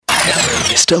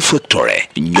Star Factory,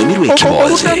 nyumirwe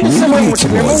kiboze,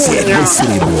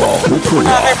 nesiribuo,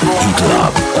 muprogram,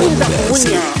 Club,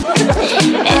 Omubezi.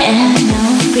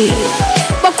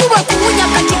 Bakuba kuunya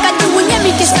katika dunia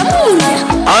mikisa munya.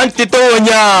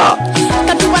 Antitonya.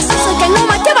 Katuwa sasa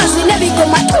kengoma teba zile biko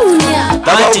matunya.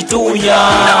 Antitunya.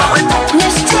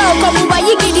 Nestro kamuba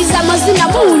yigiriza mazina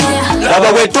munya. Baba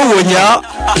wetunya.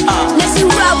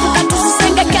 Nesirabu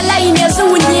katusenga kala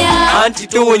inezunya.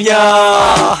 Antitunya.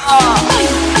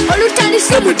 Olutani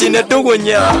Sebutina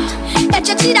tunya.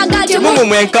 Echachira gali Mungu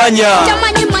mwenkanya.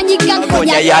 Tamani manyika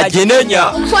Konya ya jinenya.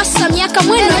 Kwasa miaka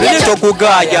mwena Nito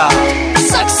kugaya.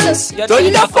 Success.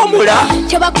 Tolina formula.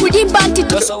 Teba kudimba anti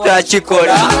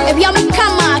Tachikola. Ebya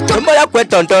mukama. Tomala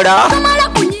kwetontola. Tomala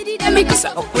kunyirire mikisa.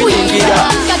 Kuyingira.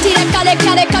 Katire kale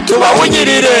Tuba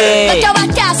wunyirire.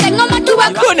 Katawakase ngoma tuba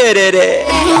Kunerere.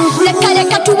 Lekale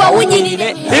katuba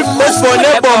wunyirire.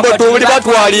 Ifosone bombo tuli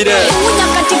batwalire. Munya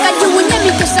katika tuwunye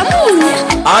mikisa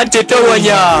munya.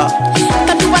 Antitonya.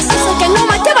 Katuba sasa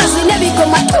kengoma teba zile biko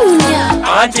matunya.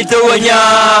 Antitonya.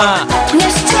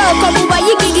 Nestro kamuba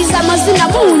yigiriza mazina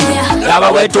munya.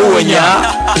 Baba wetunya.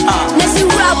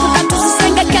 Nesirabu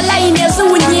katusenga kala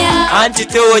inezunya.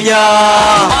 Antitonya.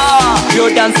 Yo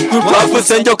dance group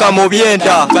wafuse njoka mu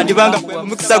byenda bandibanga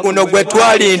mukisa guno gwe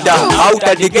twalinda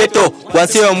auta digeto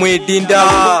wansiyo mwidinda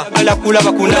ala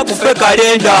kulaba kuna kufe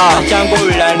kalenda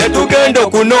changola ne tugendo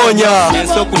kunonya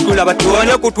enso kutula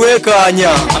batuone kutwekanya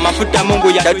amafuta Mungu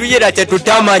yatuyira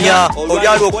tetutamanya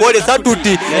olyalo okwolesa tuti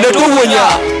ne tubunya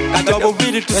katabo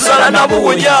bili tusala na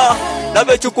bunya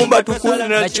nabe chukumba tukula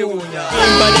na chiunya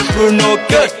mbale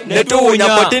prunoke ne tubunya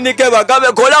potinike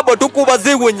bagabe kolabo tukuba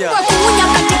zibunya Kuunya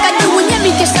katika tuwunye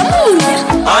mikisa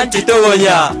munya.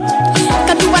 Antitonya.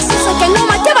 Katuba sasa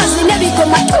kengoma teba zile biko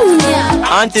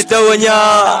matunya. Antitonya.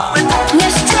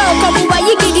 Nestro kamuba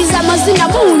yigiriza mazina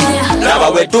munya. Baba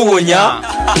wetunya.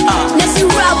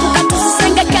 Nesirabu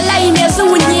katusenga kala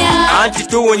inezunya.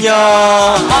 Antitonya.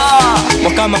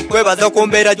 Mukama kwebaza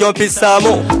kumbera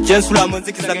jompisamo jensula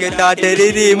muziki zange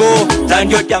tateririmo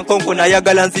zanjo tyankonko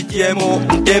nayagala nzijemo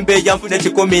mtembe yamfune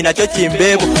chikumi nacho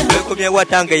chimbemo wekomye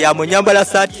watange ya munyambala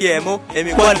satiemo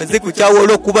emikwano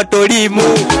zikuchawolo kuba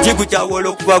tolimu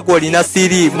jikuchawolo kuba goli na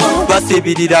sirimu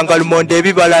basibirira nga lumonde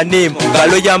ebibala nimu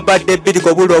ngalo yambadde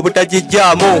biriko bulo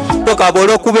obutajijjamo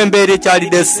tokabolo kuba embeera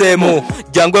ekyalidesemu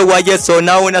jangwe wa yesu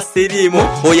nawo na sirimu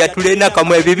oyatulena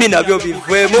kamwe ebibi nabyo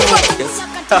bivemu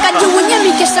Katuwunye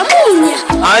mikisa munya.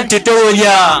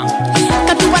 Antitonya.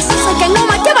 Katuba sasa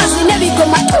kengoma teba zile biko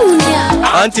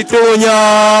matunya. Antitonya.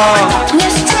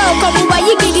 Nestro kamuba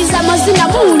yigiriza mazina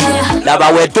munya. Baba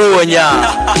wetunya.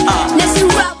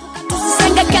 Nesirabu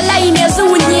katusenga kala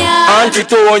inezunya.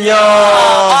 Antitonya.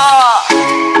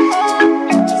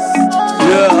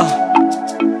 Yeah.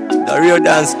 The real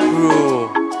dance crew.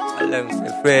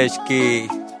 Alongside Fresh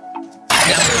Kid.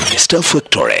 Star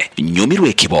Factory,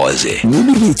 nyumirwe kiboze,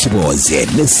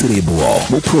 nesiribuo,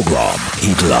 muprogram,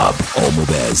 Club,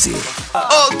 Omubezi.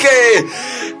 Okay.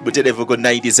 Buterefu ko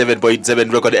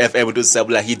 97.7 Record FM to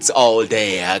sabla hits all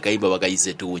day. Akaimba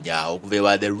bakaise tunya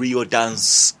okuvewa the real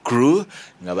dance crew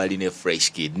ngabali ne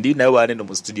Fresh Kid. Ndi nawe wane no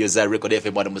mu studio za Record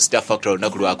FM wana mu Star Factory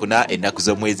nakulu akuna enaku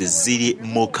zo mwezi ziri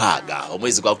mukaga.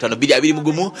 Omwezi kwa kutano bili abiri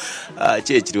mugumu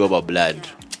che kiriwa ba blood.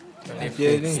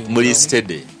 Muri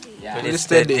steady.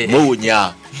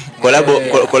 Munya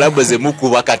kolabo ze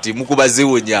mukuba kati mukuba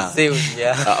ziwunya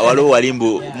walo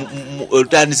walimbu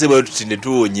utandise bwe tutinde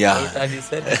tuwunya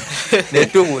ne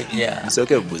tuwunya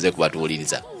soke buze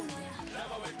kubatuliriza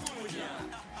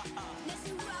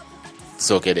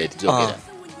soke det soke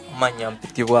manya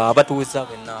mpitibwa abatuwisa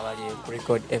bena bali ku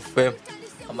Record FM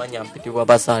amanya mpitibwa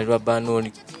basalirwa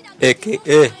banoni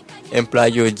aka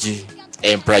Employer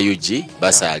G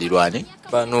basalirwane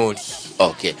banoli.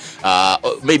 Okay.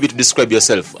 Maybe to describe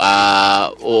yourself.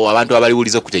 Abantu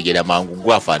abaliwuliza kutegera mangu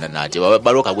gwafana nate.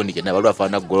 Baloka gondike na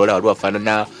balwafana golola balwafana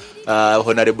na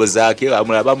honorable zake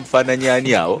amula bamfana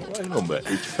nyani awo.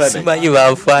 Simanyi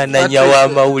bamfana nyawa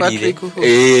mawulire.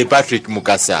 Patrick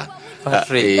Mukasa.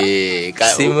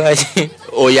 Simanyi.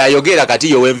 Oyayogera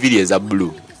kati yo enviri za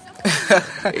blue.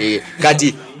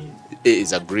 Kati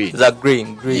is a green. Is a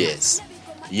green. Yes.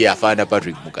 Yeah, fana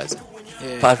Patrick Mukasa.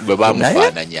 Baba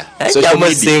mfananya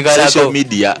social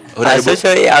media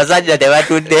azajja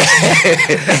tebatude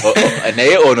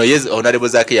naye ono yes honorable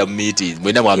zake ya meetings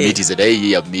mwena mwa meetings naye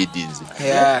ya meetings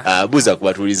buza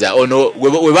kubatuliza ono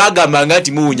we bagamba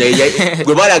ngati munya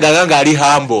gwe balaga nga ali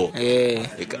humble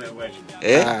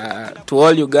to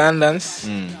all Ugandans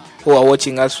who are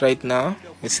watching us right now,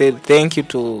 we say thank you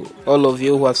to all of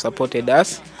you who have supported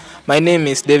us. My name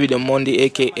is David Omondi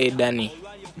aka Danny.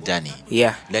 Danny.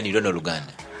 Yeah. Danny, you don't know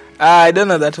Luganda. I don't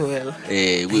know that well.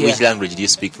 Which language do you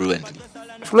speak fluently?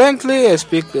 Fluently, I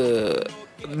speak.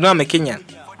 No, I'm a Kenyan.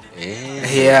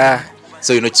 Yeah,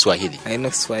 So you know Swahili? I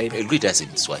know Swahili. Greet us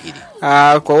in Swahili.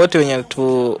 Kwa wote wenye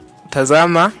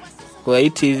tutazama kwa hii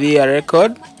TV ya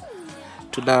record,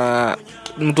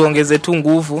 mtuongeze tu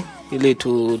nguvu ili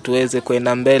tuweze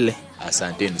kwenda mbele.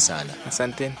 Asanteni sana.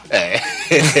 Asanteni.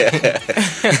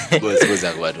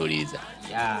 Boza kuwatuliza.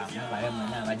 Mubale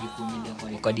mwana bajikumide ku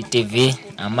Record TV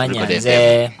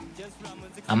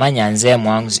amanyanze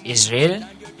Mwangs Israel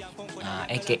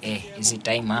aka Easy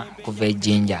Timer kuva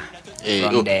Jinja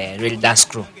from the Real Dance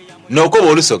Crew. Noko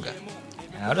olusoga.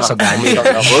 Olusoga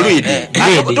Olwidi.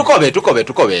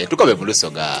 Tukobe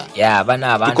mulusoga.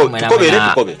 Bana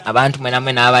abantu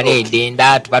mwena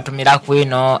abalidinda tubatumira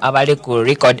kwino abali ku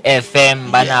Record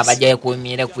FM bana abaje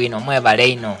kumire kwino mwebale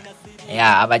ino.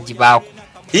 Abajibako.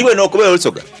 Iwe nokobe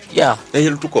olusoga.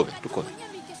 Tukobe.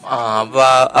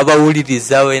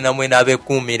 abawuliriza wena mwena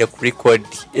abekumire ku Record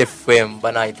FM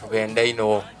bana itubenda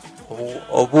ino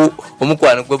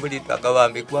omukwano gwe buli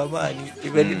twagabambi kwa bani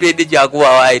ibedi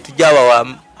jakuwa wayi tujaba wa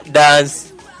dance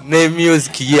ne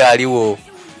music yaliwo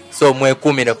so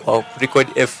mwekumire ku Record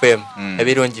FM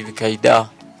ebirungi bikaida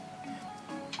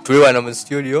tuli wana mu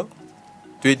studio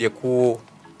twide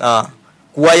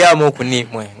kuwayamo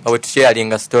okunimwe nga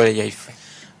wetusharinga story yaife.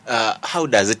 How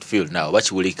does it feel now?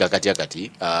 Bachiwulika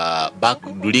kati back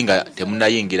dulinga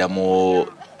temunayingira mu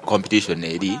competition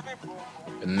eri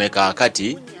meka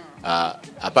kati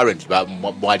apparently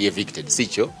mwali evicted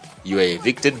sicho you are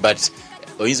evicted but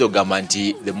oizo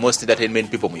gamanti the most entertainment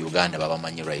people mu Uganda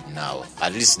babamanyi right now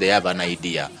at least they have an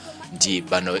idea nti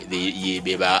bano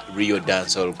beba Rio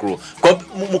Dancehall Crew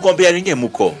mu comparing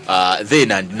muko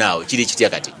then and now kiri kitya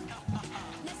kati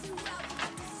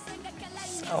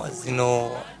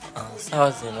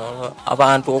sawa zino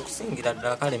abantu okusingira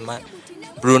ddala kale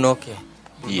Bruno K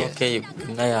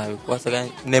naye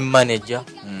kwasaganya ne manager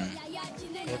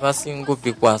ebasinga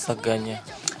bikwasaganya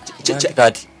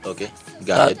kati go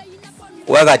ahead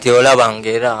wakati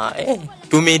olabangera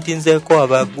tumitinzeko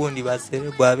abagundi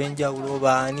baserebwa abenjawulo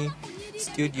baani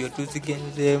studio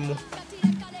tuzigenzeemu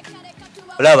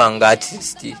olabanga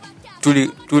artist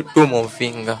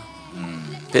tumufinga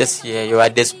pesi yeyo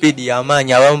at the speed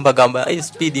y'amaanyi abamu bagamba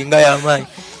speed nga y'amaanyi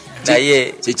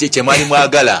naye kyemwali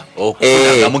mwagala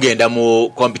okufuna mugenda mu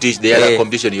competition the other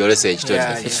competition your research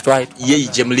it's right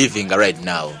I'm living right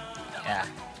now.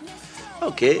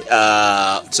 Okay,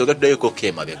 so gatuddayo ko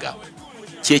kema bega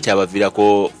kyekyabavira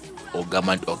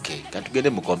ogamba okay katugende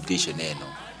mu competition eno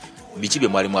biki bye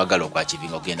mwali mwagala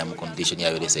okwachivinga okugenda mu competition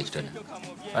ya research tone.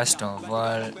 First of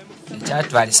all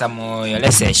kyatwalisa mu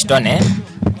research tone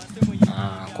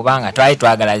kubanga twali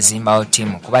twagala zimbawo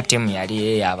timu kuba timu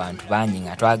yali y'abantu bangi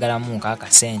nga twagalamu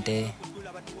akasente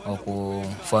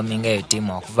okuforminga eyo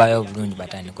timu okuvayo obulungi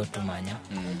batandika otumanya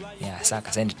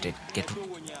akasente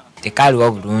tekaliwo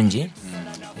obulungi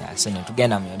so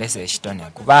netugenda mu research tone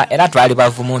kuba era twali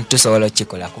bavumu tusobola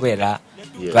okikola kubeera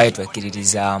twali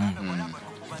twekkiririzaamu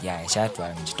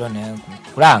ekyatwala mu kitone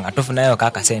kulanga tufunayo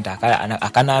akasente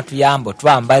akanatuyamba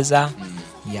twambaza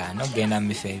nogenda mu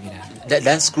bifo ebirala.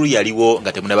 Dance crew yaliwo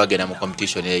nga temunabagenda mu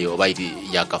competition eyo oba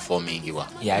yakaformingibwa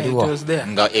yaliwo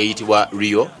nga eyitibwa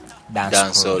Rio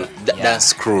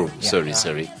Dance Crew.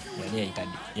 Sorry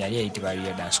yali eyitibwa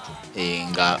Rio Dance Crew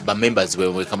nga ba members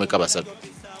mweka basatu.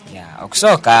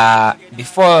 Okusooka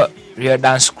before Rio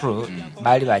Dance Crew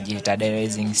bali bagiyita the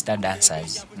Rising Star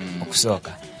Dancers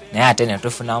okusooka naye ate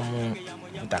netufunamu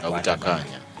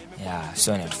obutakanya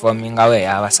so netuformingawo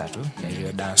ey'abasatu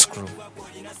Rio Dance Crew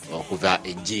okuva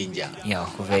ejinja.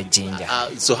 Okuva ejinja.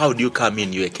 So how do you come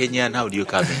in? You a Kenyan? How do you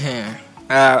come in?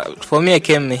 For me, I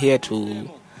came here to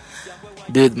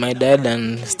be with my dad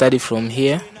and study from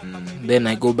here. Then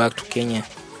I go back to Kenya.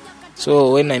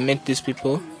 So when I met these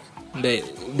people, they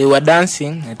were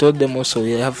dancing. I told them also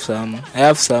I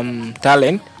have some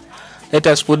talent. Let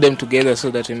us put them together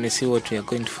so that we may see what we are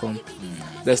going to form.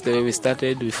 That's the way we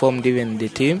started. We formed even the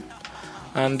team.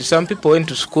 And some people went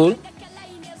to school.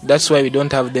 That's why we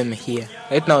don't have them here.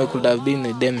 Right now we could have been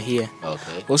with them here.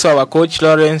 Okay. Also our coach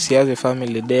Lawrence, he has a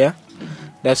family there.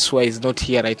 That's why he's not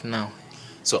here right now.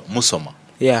 So musoma.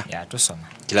 Yeah. Tusoma.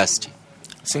 Class chi?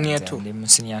 Senior 2. Ndi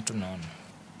senior 2 nono.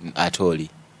 Atoli.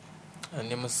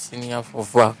 Ndi senior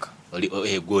 4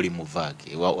 Oli goli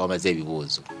muvake wamaze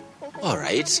ebibuzo. All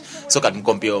right. So kati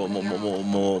mkompia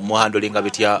mu handling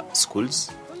abitya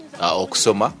schools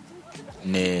okusoma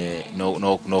ne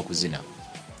no kuzina.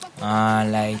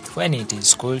 Like when it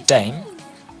is school time,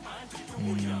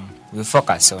 we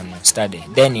focus on study.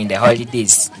 Then in the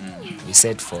holidays, we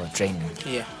set for training.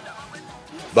 Yeah.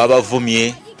 Baba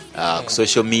vumye ku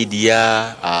social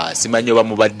media simanyi oba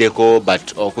mubaddeko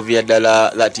but okuvya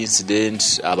ddala that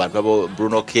incident abantu abo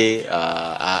Bruno K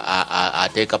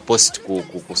ateeka post ku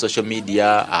social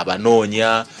media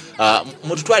abanoonya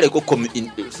mututwaleko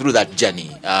through that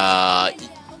journey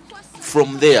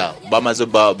from there bamaze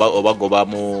obagoba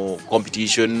mu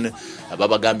competition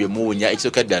babagambye muunya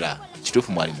ekisooka ddala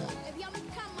kituufu mwali mu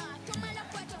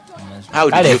how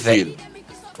did you feel?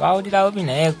 Twawulirawo bi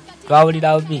naye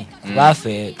twawulirawo bi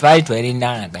kubaffe twali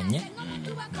twerindanaganye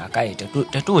ngakale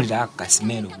tetuwulira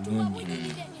akasimero bulungi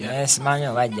naye simanyi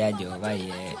oba jjaji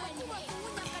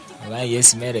oba ye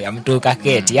simero yamutuukako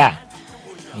etya.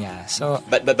 Yeah, so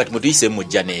but mutuyise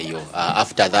mujja neeyo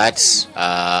after that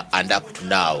and up to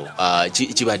now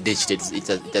kibadde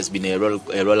it has been a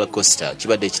roller coaster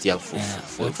kibadde kityafu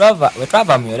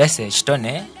wetwava mu yolesa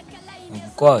ekitone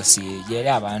of gyeri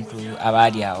abantu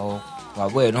abaali awo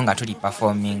wabweru nga tuli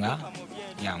performinga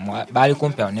baali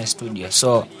kumpi awo ne studio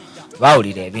so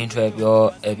bawulira ebintu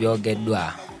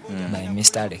ebyogeddwa by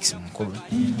Mr. Alex Mukulu.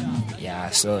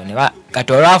 So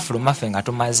kati olwafuluma ffe nga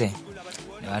tumaze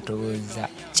ne batubuuza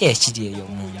ki ekiri eyo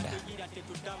munda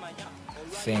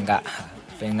ffe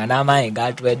nga n'amaanyi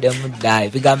gatuweddemu dda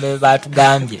ebigambo bye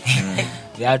baatugambye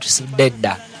byatusudde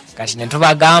dda kati ne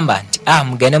tubagamba nti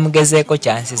mugende mugezeeko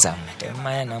kyansi zammwe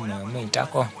temumanya nammwe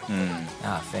omuyitako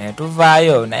ffe ne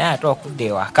tuvaayo naye ate okudda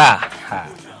ewaka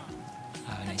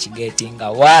nekigeetinga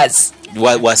was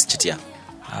kitya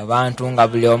abantu nga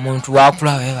buli omuntu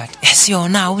wakula we bati si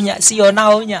yona awunya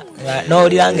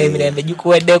n'owulira nga emirembe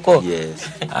gikuweddeko.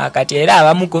 Kati era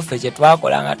abamu ku ffe kye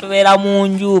twakola nga tubeera mu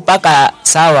nju paka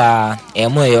saawa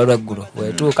emu ey'olweggulu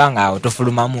bwetuuka nga awo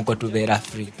tufulumamuko tubeera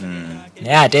free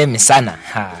naye ate emisana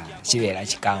kibeera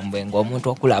kikambwe ng'omuntu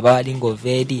okulaba wali ng'ova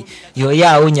eri yoyo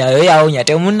awunya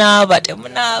temunaaba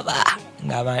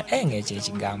ng'ekyo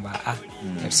ekigamba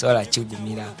ekisobola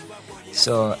kigumira.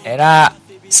 So era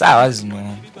saawa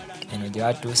zino eno gye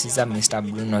batuusiza Mr.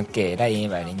 Bruno K era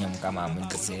yeebale nnyo mukama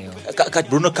amugizeewo. Kati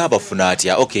Bruno K abafuna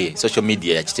atya? Okay, social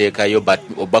media yakiteekayo but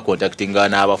oba contactinga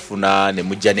n'abafuna ne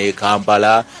mujja ne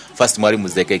Kampala. First mwali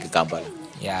muzeeko eke Kampala?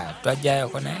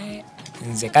 Twajjayoko naye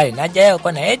nze kale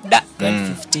najjayoko naye dda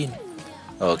 2015.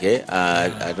 Okay,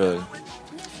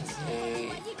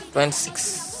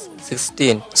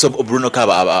 2016. So Bruno K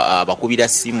abakubira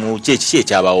simu ki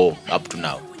ekyabawo up to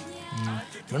now?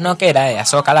 Bruno K era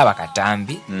yasooka laba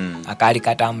katambi akaali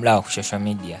katambulawo ku social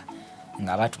media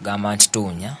nga batugamba nti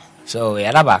tuunya. So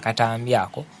yalaba akatambi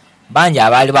ako bangi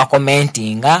abaali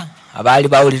bakomentinga abaali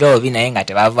bawulira obi naye nga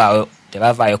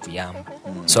tebavaayo kuyamba.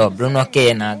 So Bruno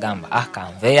K n'agamba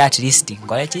kanveeyo at least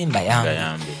nkole kimbayambe.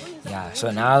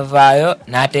 So n'avaayo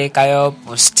n'ateekayo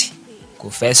post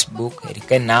ku Facebook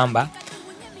eriko enamba.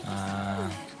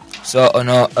 So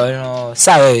ono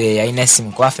saawa eyo yalina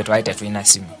essimu kuba ffe twali tetulina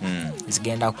ssimu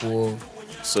zigenda ku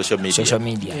social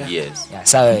media.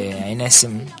 Saawa eyo yalina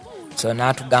essimu so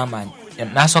n'atugamba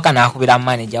n'asooka n'akubira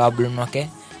manager wa Bruno K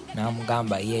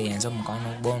n'amugamba ye yenza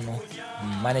omukwano gwono.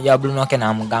 Manager wa Bruno K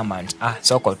n'amugamba nti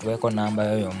sooka otuweeko namba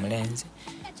yoyo omulenzi.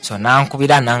 So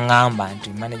n'ankubira n'aŋŋamba nti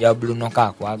manager wa Bruno K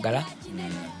akwagala.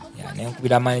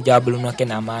 N'enkubira manager wa Bruno K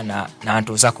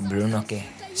n'antuusa ku Bruno K.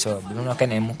 So Bruno K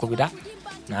n'emukubira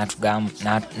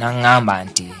n'aŋŋamba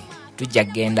nti tujja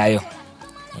kugendayo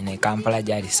ne Kampala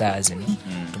gyali saa zino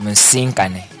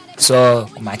tumusinkane. So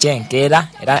ku makya enkeera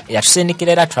era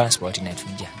yatusindikira era transport ne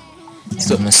tujja.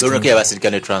 So Bruno K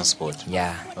yabasindikira ne transport?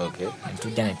 Okay.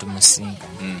 Tujja ne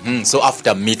tumusinkane. So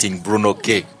after meeting Bruno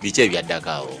K biki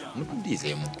ebyaddakaawo?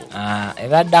 Mutudizeemuko.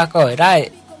 Ebyaddakaawo era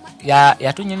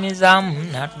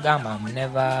yatunyumizaamu n'atugamba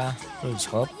never lose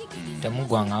hope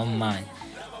temugwanga mu maanyi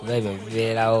kuba ebyo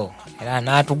bibeerawo era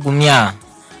n'atugumya.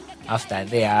 After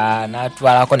there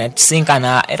n'atwalako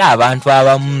netusinkana era abantu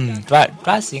abamu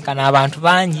twasinkana abantu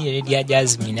bangi Lydia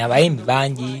Jasmine abayimbi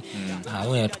bangi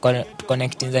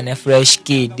tuconnectinze ne Fresh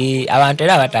Kid abantu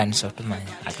era batandise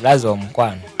otumanya atulaze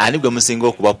omukwano. Ani gwe musinga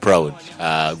okuba proud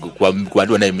ku bantu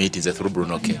bonna meetings through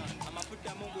Bruno K?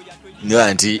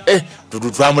 Niwa nti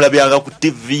twamulabyanga ku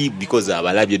TV because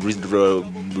abalabye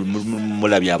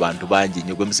mulabye abantu bangi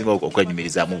nnyo gwe musinga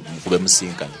okwenyumirizaamu kube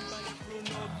musinkana?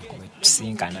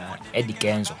 Sinkana Eddie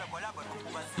Kenzo.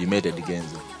 You met Eddie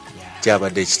Kenzo?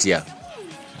 Kyabadde kitya?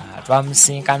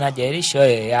 Twamusinkana gyeri show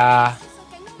ya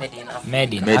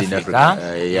Made in Africa.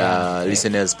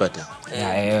 Listeners Pata.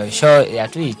 Show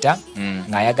yatuyita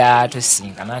nga yagala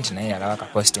tusinkana nti naye yalaba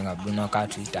kaposting nga Bruno K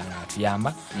atuyita nga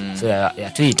atuyamba. So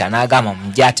yatuyita n'agamba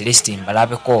mujja at least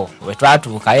mbalabeko. Bwe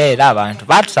twatuukayo era abantu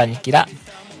batusanyukira.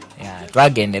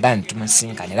 Twagendera ne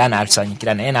tumusinkana era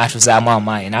n'atusanyukira naye n'atuzaamu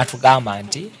amaanyi n'atugamba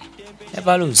nti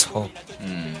never lose hope.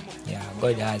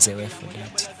 God has a way for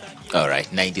that. All right,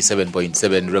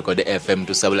 97.7 Record FM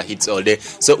to Sabula hits all day.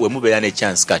 So we move on a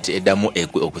chance kati edamu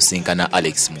okusinkana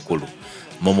Alex Mukulu.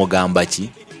 Momo gamba ki?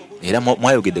 Era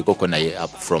mwayogedde koko naye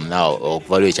up from now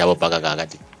okuvalwa ekyabo paka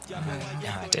kakati.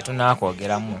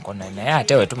 Tetunakwogeramu nkono naye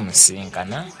ate we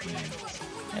tumusinkana.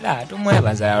 Era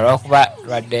tumwebaza lw'okuba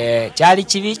lwadde kyali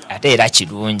kibi ate era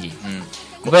kirungi.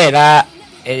 Kuba era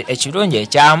ekirungi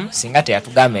ekyamu singa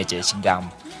teyatugamba ekyo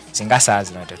ekigambo. Singa saa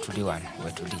zino tetuli wano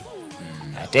we tuli.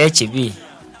 Ate ekibi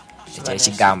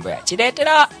ekigambo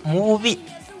kireetera mu bubi.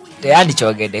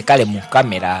 Teyandikyogedde kale mu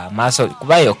kamera maaso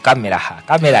kuba yo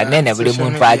kamera nene buli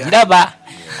muntu agiraba.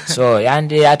 So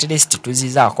yandi at least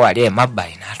tuzizaako wali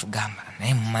emabbali n'atugamba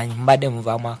naye mumanyi mbadde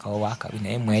muvaamu akawo akabi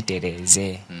naye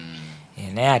mwetereeze.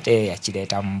 Naye ate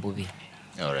yakireeta mu bubi.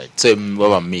 Alright, so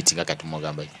waba meeting akati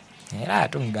mugamba era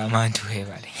tumugamba nti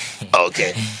webale.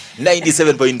 Okay,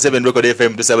 97.7 Record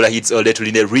FM to Sabula hits all day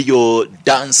tuline Rio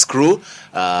Dance Crew.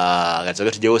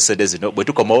 Katoke tujewo sede zino bwe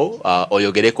tukomo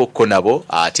oyogereko konabo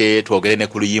ate twogere ne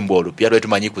ku luyimbo olupya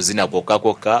lwetumanyi kuzina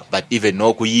kwokka but even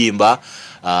n'okuyimba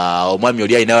omwami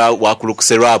oli alina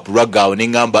wakulukuse rap raga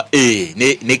onengamba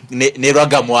ne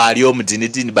raga mwali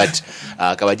omudinidini but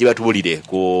kabaji batubulire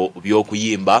ku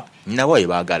byokuyimba nawe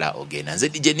baagala ogenda nze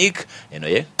DJ Nick eno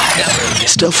ye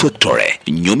Star Factory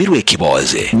nyumirwa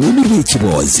ekiboze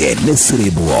ne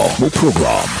Cerebro mu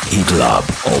program Hit Lab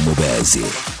Omubezi.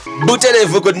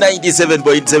 Butelevu ku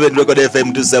 97.7 Record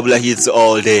FM to Sabula hits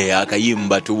all day.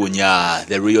 Akayimba tubunya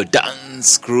the Rio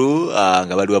Dance Crew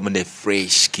nga bali wamu ne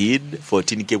Fresh Kid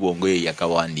 14 ke bongo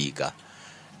yakawandika.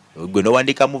 Gwe no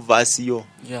wandika mu verse yo.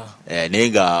 Yeah.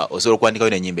 Nenga osobola kwandika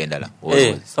wena nyimba endala.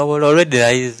 Sobola already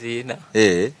ayizina.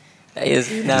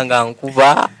 Ayizina nga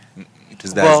nkuba.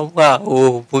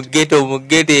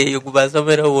 Mugete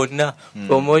yokubasomera wonna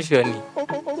promotion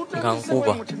nga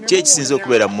nkuba. Kisinza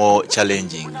okubeera more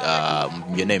challenging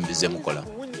byonna embize mukola.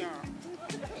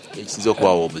 Kisinza okuba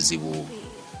obuzibu.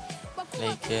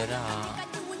 Like era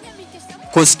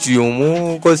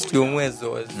costume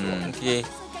ezo nti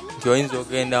oyinza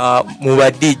ogenda mu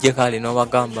ba DJ kale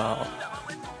n'obagamba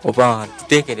oba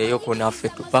tuteekereyo ku naffe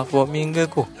tu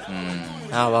performingeko.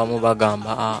 Abamu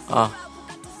bagamba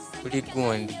kuli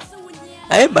gundi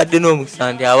aye badde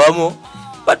n'omukisa ndi abamu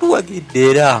batuwagidde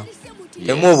era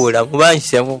temubula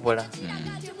mubanyisemubula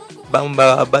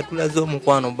batulaze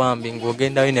omukwano bambi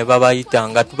ng'ogendayo ne babayita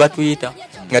nga tubatuyita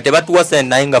nga tebatuwasa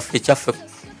naye nga ffe kyaffe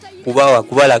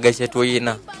kubalaga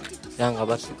kyetuyina era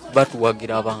nga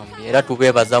batuwagira bambi era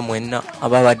tubeebaza mwenna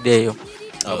ababaddeeyo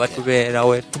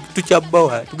abatubeerawe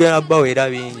tukyabbawa tugenda bbawa era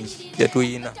bingi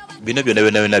byetuyina. Bino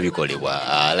byonna bikolebwa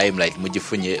limelight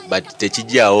mugifunye but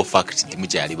tekijjaawo fact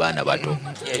timukyali baana bato.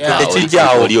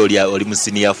 Tekijjaawo oli mu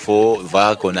senior 4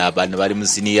 vaako n'abaana bali mu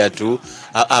senior 2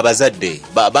 abazadde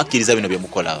bakkiriza bino bye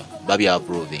mukola baby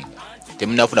approving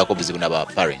temunafunako obuzibu n'aba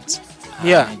parents.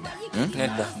 Yeah.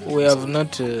 We have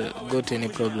not got any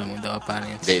problem with our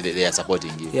parents. They are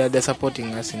supporting you. Yeah, they're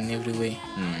supporting us in every way.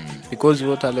 Because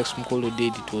what Alex Mukulu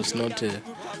did, it was not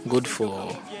good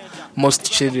for most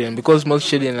children, because most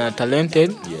children are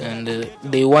talented and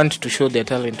they want to show their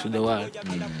talent to the world.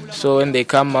 So when they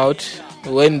come out,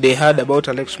 when they heard about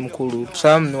Alex Mukulu,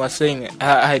 some were saying,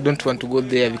 I don't want to go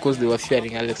there because they were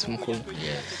fearing Alex Mukulu.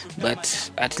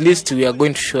 But at least we are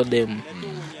going to show them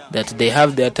that they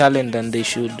have their talent and they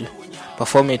should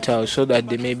perform it out so that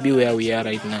they may be where we are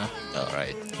right now. All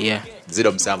right. Yeah.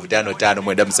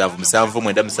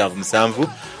 0755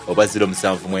 oba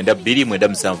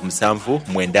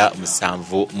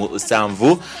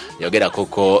 0772 yogera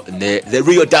koko ne the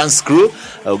Rio Dance Crew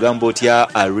ugamba otya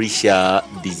Arisha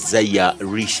Desire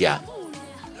Risha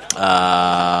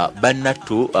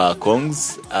Banatu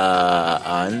Kongs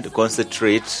and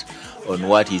concentrate on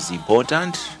what is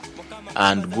important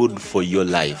and good for your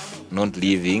life, not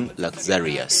living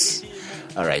luxurious.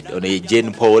 All right, on a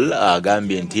Jane Paul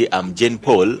Gambianti, I'm Jane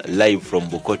Paul, live from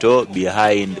Bukoto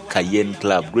behind Cayenne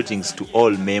Club. Greetings to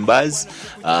all members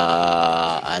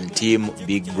and team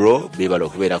Big Bro Bebalo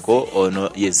Kuberako ono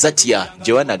Yezatia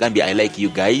Joanna Gambia. I like you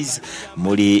guys.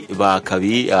 Muri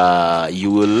Bakabi,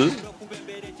 you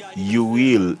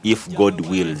will if God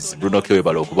wills. Bruno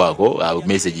Kebalo Kubako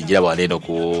message njira waneno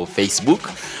ku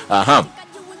Facebook.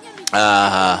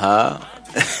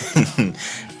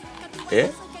 Yeah.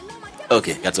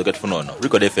 Okay, that's okay for no.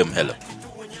 Record FM, hello.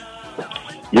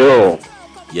 Yo.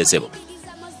 Yes, Sebo.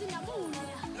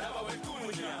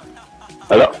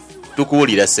 Hello.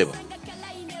 Tukuwulira Sebo.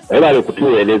 Webale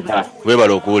kutuweereza.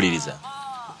 Webale okuwuliriza.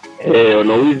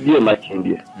 Ono wiziye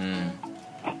makindye.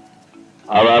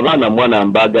 Abaana mwana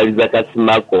mbagaliza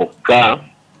kasima kokka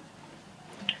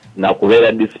na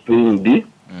kubeera disciplined.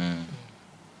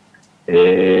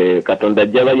 Katonda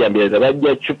ajja bayambiriza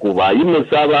bajja kikuba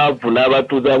ayimusa abaavu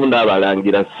n'abatuuzamu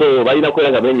n'abalangira so balina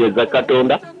kwera benyweza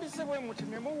Katonda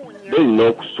balina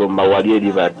okusoma wali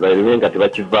eri baleme nga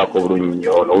tebakivaako bulungi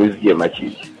ono wiziye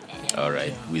makiri.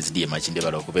 Alright, wiziye makinde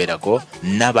bala okubeerako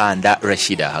Nabanda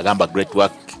Rashida agamba great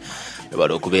work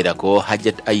bala okubeerako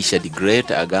Hajat Aisha the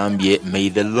Great agambye may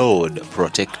the Lord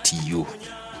protect you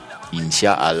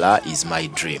inshallah is my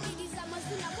dream.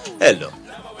 Hello.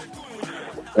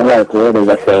 Wala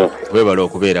kuweleza sawa. Webala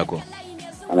okubeerako.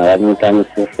 Anabanyika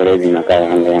musufurezi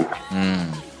nakawande.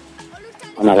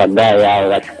 Anabadaya yao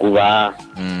bakikuba.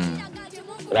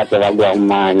 Late bagwa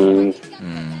umani.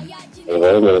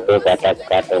 Wende kutoka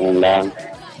takata munda.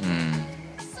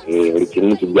 Buli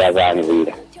kimu kijjavaani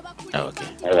bwira. Okay.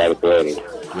 Wala kuweleza.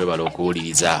 Webala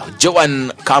okuwuliriza.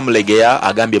 Joan Kamlegea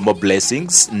agambye more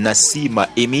blessings. Nasima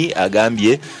Emi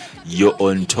agambye you're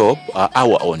on top,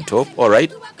 our on top. All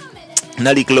right.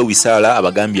 Naliklo Wisala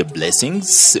abagambye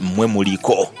blessings mwe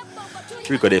muliko.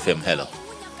 Record FM hello.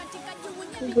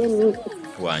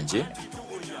 Wanje.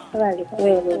 Wali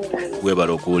kuweleza.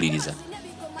 Webala okuwuliriza.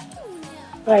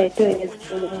 Wali tuweleza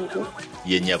bulungi.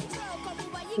 Yennyabo.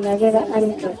 Nagera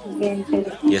Anita Kugente.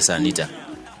 Yes Anita.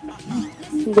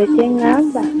 Nze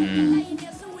kyengamba.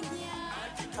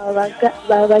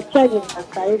 Abakyali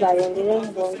bakali bayongere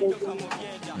mbongezi.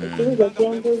 Ekibuzo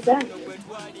kyembuuza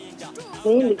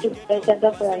niyindi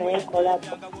kikuteekagakola naye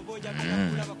kolako.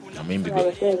 Amimbi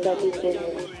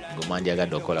gomandi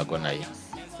agadde okolako naye.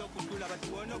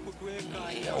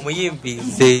 Omuyimbi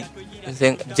nze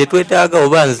gye twetaaga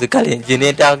oba nze kale nje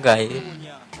neetaagaye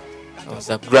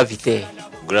oza gravity.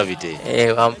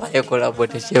 Wampaye kolabo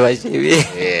tekyeba kibi.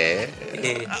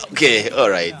 Okay, all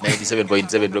right.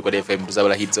 97.7 Record FM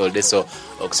tusabala hits all day so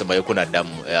okusemayo kuna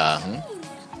damu.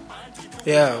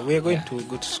 Yeah, we are going to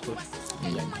go to school.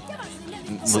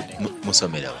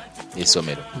 Musomero.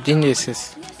 Isomero. Jinja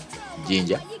SS.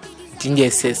 Jinja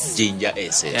SS.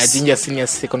 Yeah, Jinja Senior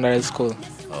Secondary School.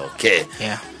 Okay.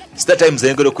 Yeah. Star Times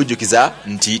engero kujjukiza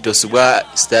nti tosubwa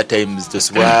Star Times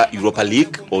tosubwa Europa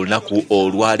League olunaku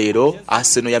olwaleero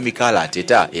Arsenal ya Mikel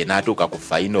Arteta enaatuuka ku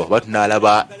final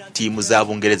batunalaba tiimu za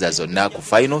Bungereza zonna ku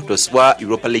final tosubwa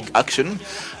Europa League action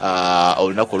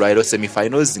olunaku olwaleero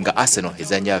semi-finals nga Arsenal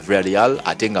ezanya Villarreal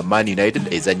ate nga Man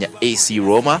United ezanya AC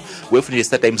Roma. Wefunire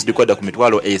Star Times decoder ku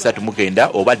mitwalo 3.9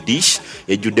 oba dish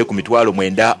ejjudde ku mitwalo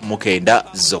 9.9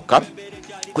 zokka.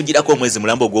 Kujirako omwezi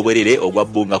mulambo ogwobwerere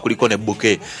ogwabbunga kuliko ne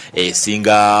buke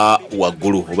esinga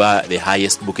waggulu oba the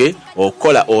highest buke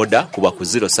okola order kuba ku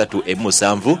 03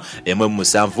 M7 eri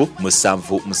 03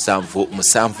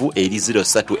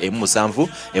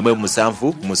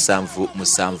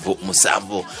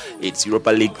 M7 It's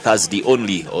Europa League Thursday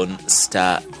only on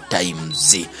Star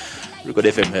Times.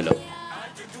 Record FM hello.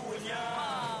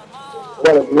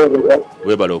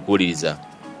 Webala okuwuliriza.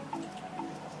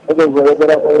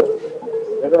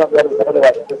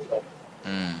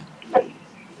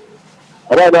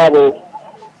 Abaana abo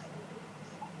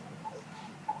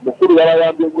mukulu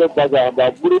yabayambye nnyo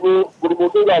bagamba buli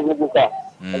muntu ng'avubuka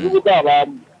avubuka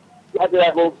abaami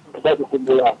baterako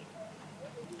bakikumbula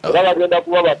era bagenda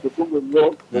kuba batukumu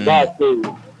nnyo mu maaso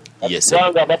eyo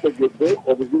kubanga bategedde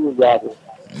obuzibu bwabwe.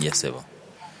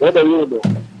 Wenda yuno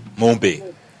mumpe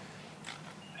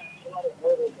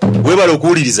webala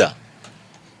okuwuliriza.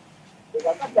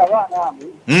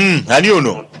 Ani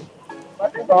ono?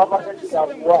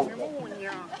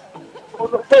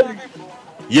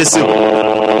 Yes.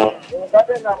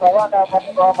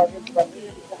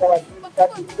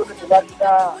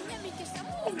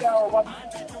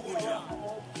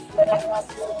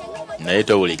 Naye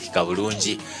towulikika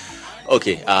bulungi.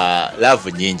 Okay,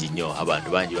 love nyingi nnyo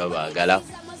abantu bangi babaagala.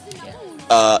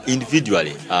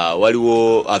 Individually,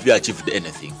 waliwo have you achieved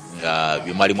anything?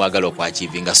 Byemali mwagala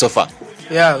okwachivinga so far?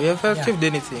 Yeah, we have achieved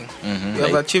anything. We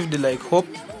have achieved like hope.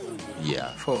 Yeah.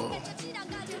 For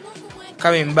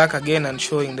coming back again and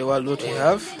showing the world what we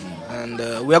have, and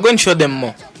we are going to show them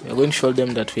more. We are going to show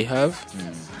them that we have,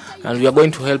 and we are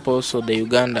going to help also the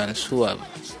Ugandans who have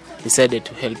decided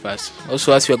to help us.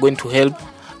 Also, as we are going to help,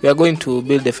 we are going to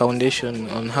build the foundation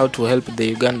on how to help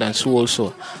the Ugandans who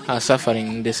also are suffering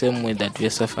in the same way that we are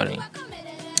suffering.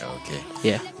 Okay.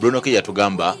 Yeah. Bruno Kya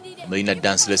tugamba mulina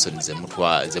dance lessons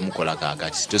zemukola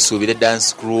kakati. Tusuubire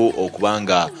dance crew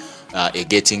okubanga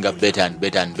getting better and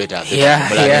better and better.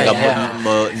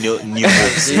 New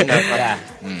moves.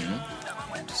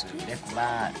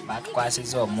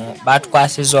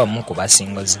 Batukwasiza omu ku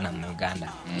basingozi na mu Uganda.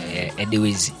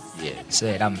 Ediwizi. So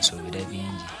era musuubire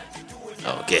bingi.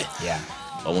 Okay. Yeah.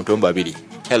 Omuntu mbabiri.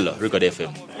 Hello, Record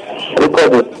FM.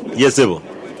 Record. Yes, ebo.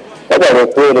 webale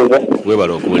okuweereza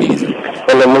webala okuwuliriza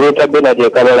ono muleeta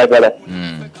Benard Kabalagala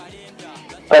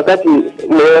kakati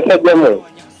mwebasajjamu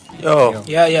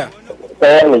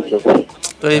sayaniki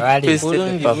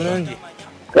bulungi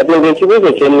kati nze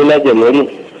ekibuuzo kyenina gye muli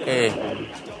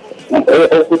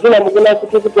okuzina mugenda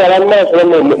kutwala mu maaso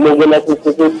mugenda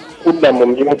kudda mu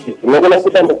music mugenda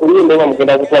kudda mu kuyimba oba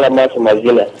mugenda kutwala mu maaso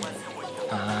mazina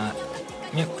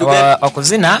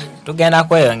okuzina tugenda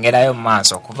kweyongerayo mu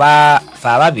maaso kuba fe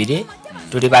ababiri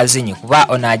tuli bazinyi kuba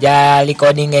ono ajja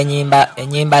recording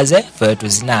enyimba ze fe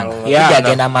tuzinanga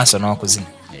tujagenda maaso n'okuzina.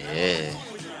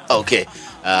 Okay,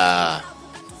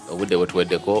 obudde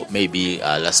bwetuweddeko maybe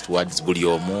last words buli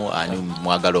omu ani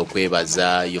mwagala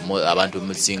okwebaza abantu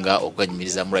musinga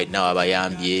okwenyumirizamu right now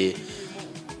abayambye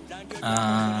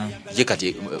ye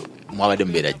kati mwabadde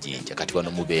mubeera Jinja kati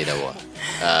wano mubeera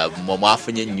wa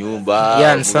mwafunye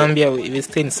ennyumba in Zambia. We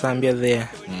stay in Zambia there.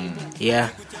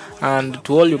 And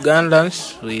to all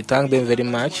Ugandans, we thank them very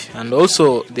much, and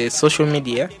also the social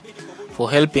media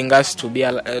for helping us to be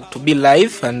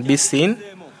live and be seen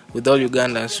with all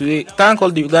Ugandans. We thank all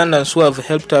the Ugandans who have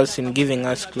helped us in giving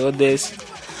us clothes.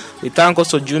 We thank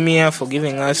also Jumia for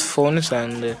giving us phones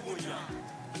and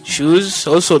shoes.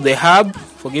 Also the Hub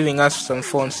for giving us some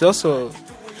phones. Also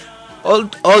all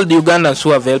the Ugandans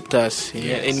who have helped us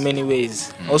in many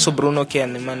ways. Also Bruno K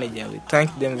and the manager. We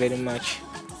thank them very much.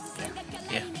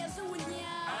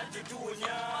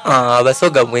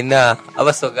 Abasoga mwena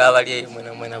abasoga abali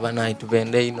mwena bana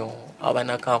tubende ino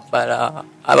abana Kampala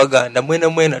abaganda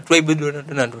mwena tribe dona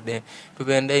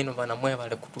tubende ino bana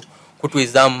mwebale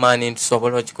kutwiza mani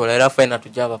ntusobola okikola era fena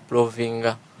tujaba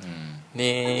provinga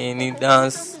ni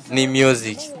dance ni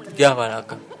music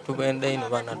tujabalaga tubende ino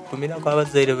bana tumira kwa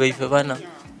abazaire baife bana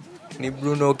ni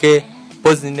Bruno K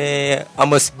pozine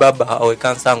Amos Baba awe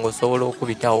kansango sobola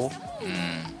okubitawo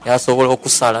yasobola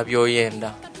okusala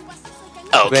byoyenda.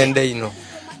 Okay.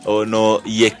 Ono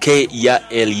yeke ya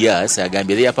Elias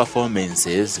agambye their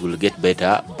performances will get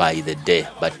better by the day,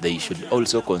 but they should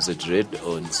also concentrate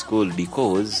on school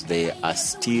because they are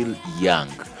still young.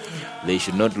 They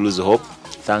should not lose hope.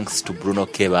 Thanks to Bruno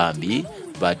K Bambi,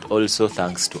 but also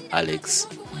thanks to Alex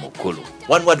Mukulu.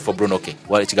 One word for Bruno K.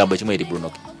 Wale kigambo kimwe eri Bruno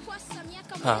K.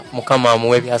 Mukama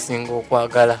amuwe byasinga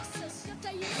okwagala.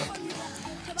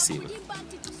 Siwe.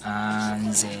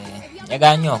 Nze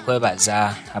yaganye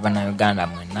okwebaza abana Uganda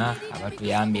mwena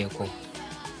abatuyambyeko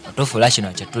otufuula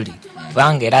kino kyetuli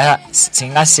kubanga era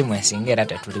singa simwe singa era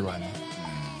tetuli wano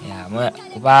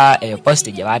kuba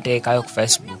post gye bateekayo ku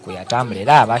Facebook yatambula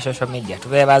era aba social media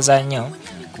tubeebaza nnyo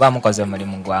kuba mukoze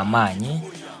mulimu gw'amaanyi.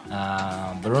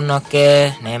 Bruno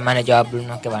K ne manager wa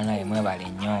Bruno K bana yemwe bali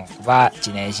nnyo kuba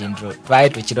kino ekintu twali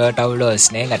tukirota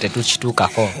ulosi naye nga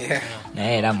tetukituukako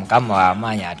naye era mukama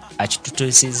w'amaanyi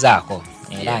akitutuusizaako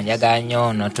era njagala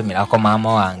nnyo n'otumirako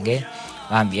maama wange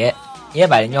bambye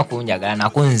yebale nnyo okunjagala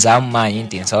nakunzaamu maanyi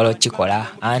nti nsobola okukikola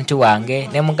anti wange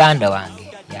ne muganda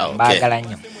wange mbaagala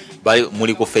nnyo. Bali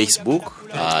muli ku Facebook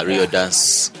Rio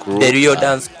Dance Crew, The Rio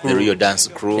Dance Crew, The Rio Dance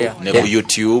Crew, ne ku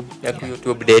YouTube,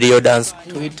 The Rio Dance,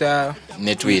 Twitter,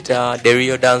 The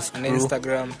Rio Dance Crew,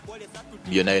 Instagram.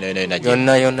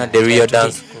 Yonna The Rio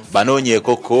Dance. Banonye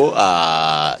koko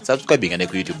subscribing ne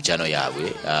ku YouTube channel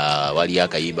yaabwe wali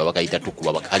akayimba bakayita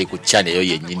tukuba bakali ku channel yo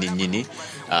yennyini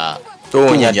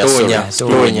Tonya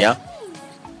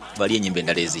bali enyimba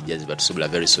endala ezijja ziba tusubula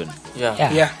very soon.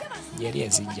 Yali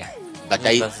ezijja but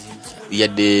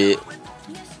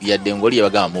yadde ngoli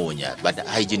yabagamba muwonya but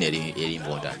hygiene eri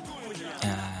important.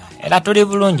 Era tuli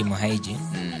bulungi mu hygiene.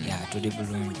 Tuli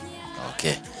bulungi.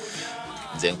 Okay.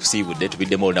 Nze nkusibudde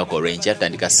tubiddemu olunaku olw'enkya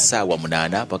tutandika ssaawa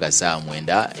 8 paka ssaawa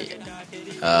 9.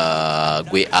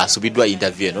 Gwe asubiddwa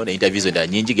interview eno ne interviews endala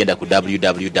nyingi genda ku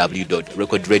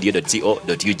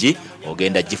www.recordradio.co.ug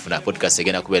ogenda gifuna podcast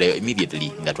egenda kubeerayo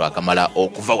immediately nga twakamala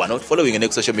okuva wano. Following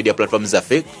ne social media platforms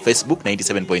zaffe Facebook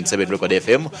 97.7 Record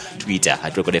FM, Twitter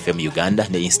 @Record FM Uganda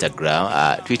ne Instagram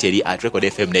Twitter eri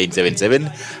 @Record FM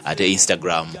 977 ate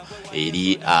Instagram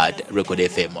eri @Record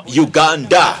FM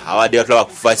Uganda. Awadde batulaba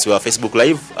ku Facebook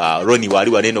live Roni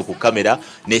wali waneno ku kamera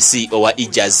ne CEO wa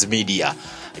Ijaz Media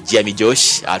Jamie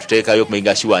Josh atuteekayo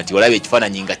kumenga shiwa nti olabe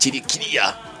ekifaananyi nga kiri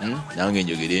kiriya nange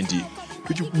njogere nti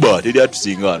tukikuba teri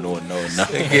atusinga nonna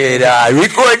Egera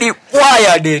record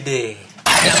wire dede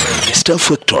Star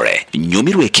Factory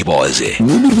nyumirwa ekiboze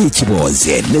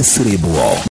ne Cerebral